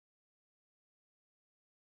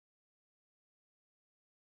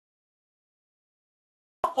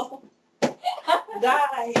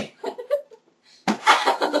Die.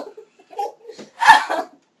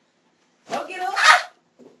 Don't get up.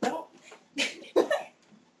 Don't.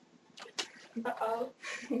 Uh-oh.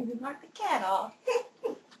 Knock the cat off.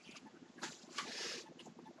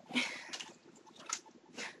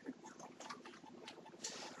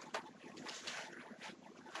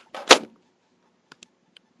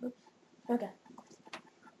 Okay.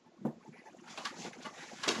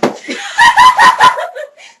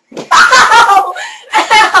 Ow!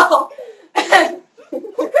 Ow!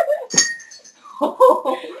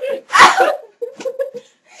 Oh.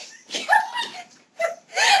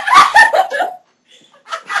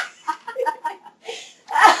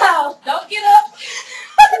 Ow! Don't get up.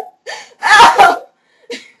 Ow!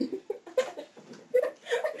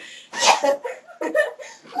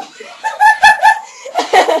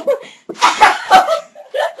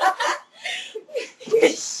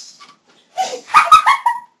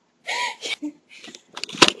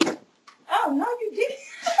 Oh, no, you didn't.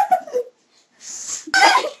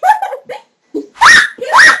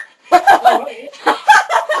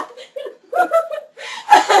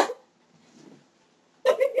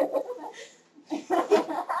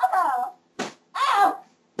 Ow!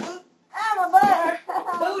 Ow, my butt!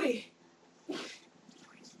 Booty!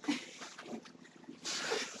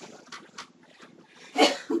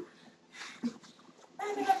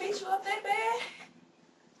 I think I beat you up that bad.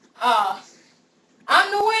 I'm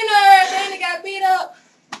the winner! Danny got beat up.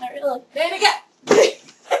 Not really. Danny got...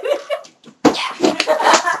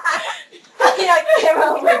 Yeah, camera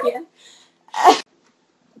over again.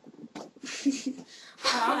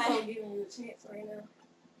 I'm so giving you a chance right now.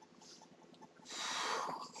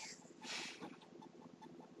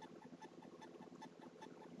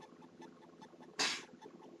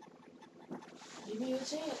 Give me a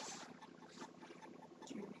chance.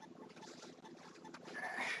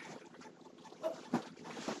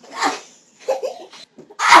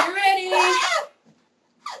 You ready?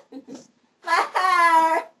 My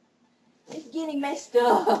hair is getting messed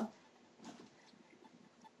up.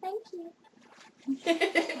 Thank you.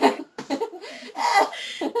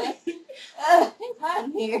 It's hot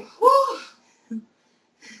in here.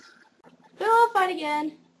 We'll fight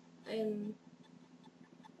again. And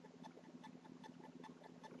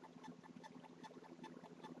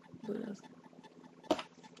what else? I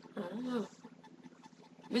don't know.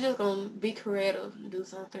 We're just gonna be creative and do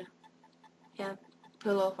something. Yeah,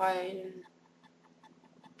 pillow fight and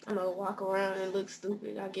I'm gonna walk around and look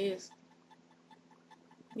stupid, I guess.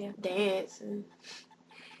 Yeah, dance and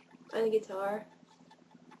play the guitar.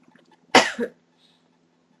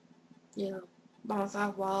 Yeah, bounce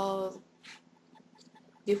off walls.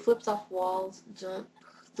 Do flips off walls, jump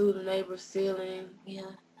through the neighbor's ceiling.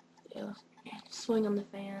 Yeah. Swing on the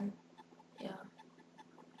fan. Yeah.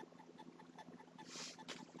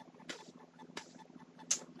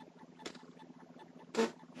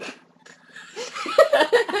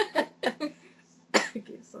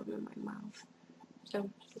 Get something in my mouth. So,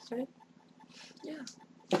 this right? Yeah.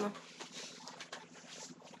 Come on.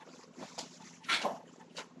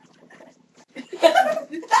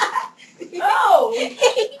 Oh!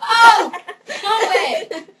 Oh! Come back!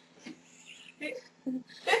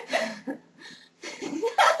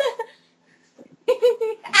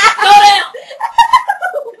 Go down!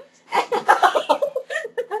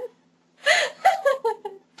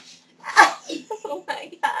 Oh my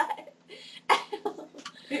god.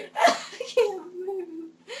 I can't move.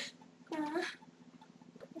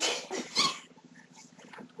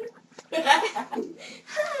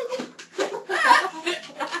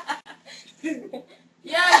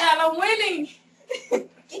 Yeah, I'm winning.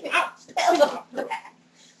 Get out, pillow.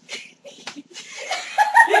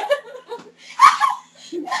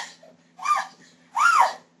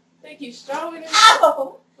 Think you strong enough?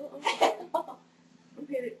 Ow!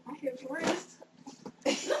 I'm here for rest.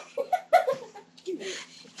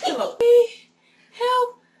 Pillow. Help.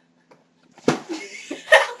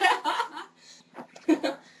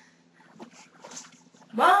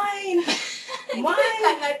 Mine.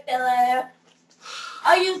 Mine. My pillow.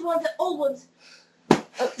 I use one of the old ones.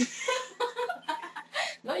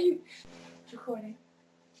 No, you. It's recording.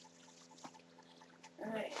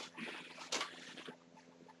 Alright.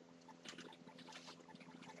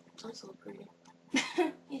 I'm so pretty.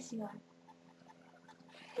 Yes, you are.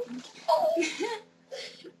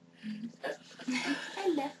 I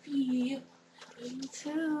love you. Me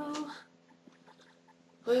too.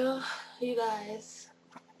 Well, you guys,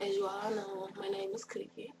 as you all know, my name is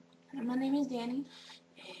Cookie. And my name is Danny.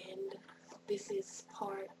 And this is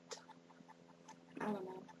part, I don't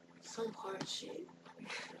know, some part shit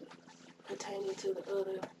pertaining to the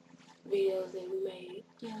other videos that we made.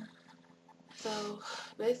 Yeah. So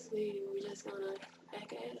basically, we're just gonna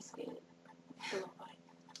back ass and pillow fight.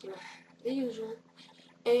 You know, the usual.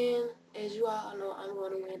 And as you all know, I'm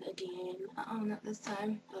gonna win again. Not this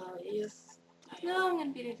time. Yes. No, I'm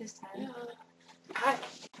gonna beat her this time. Yeah. Alright.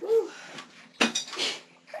 Woo.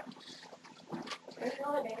 Where's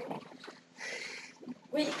going, Daddy?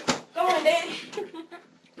 Where you going, Daddy?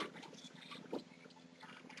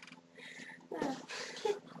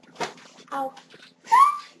 Ow.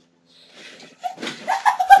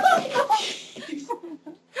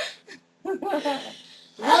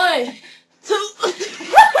 One, two.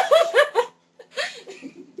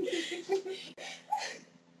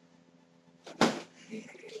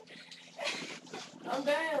 I'm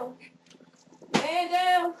down. Man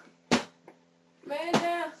down. Man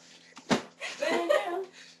down. Man down.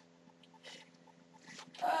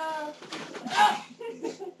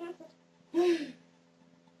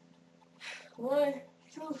 One,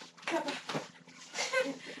 two, come on.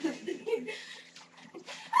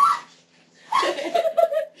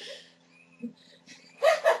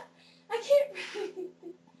 I can't.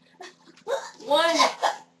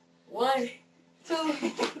 One, two,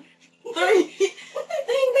 three.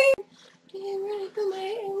 Ding, ding. Yeah, running through my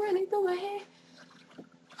head, running through my head.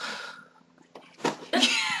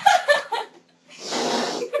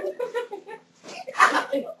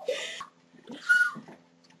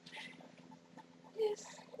 Yes,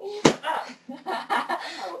 yes.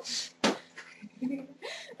 Ouch.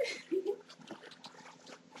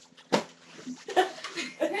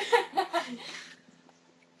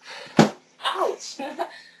 Ouch.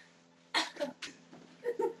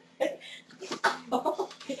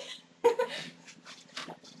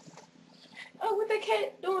 Oh, what that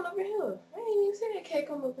cat doing over here? I didn't even see that cat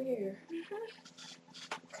come over here.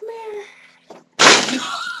 Come here.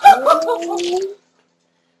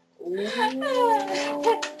 Ooh.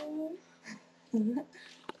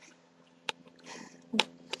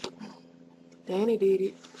 Danny did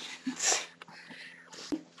it.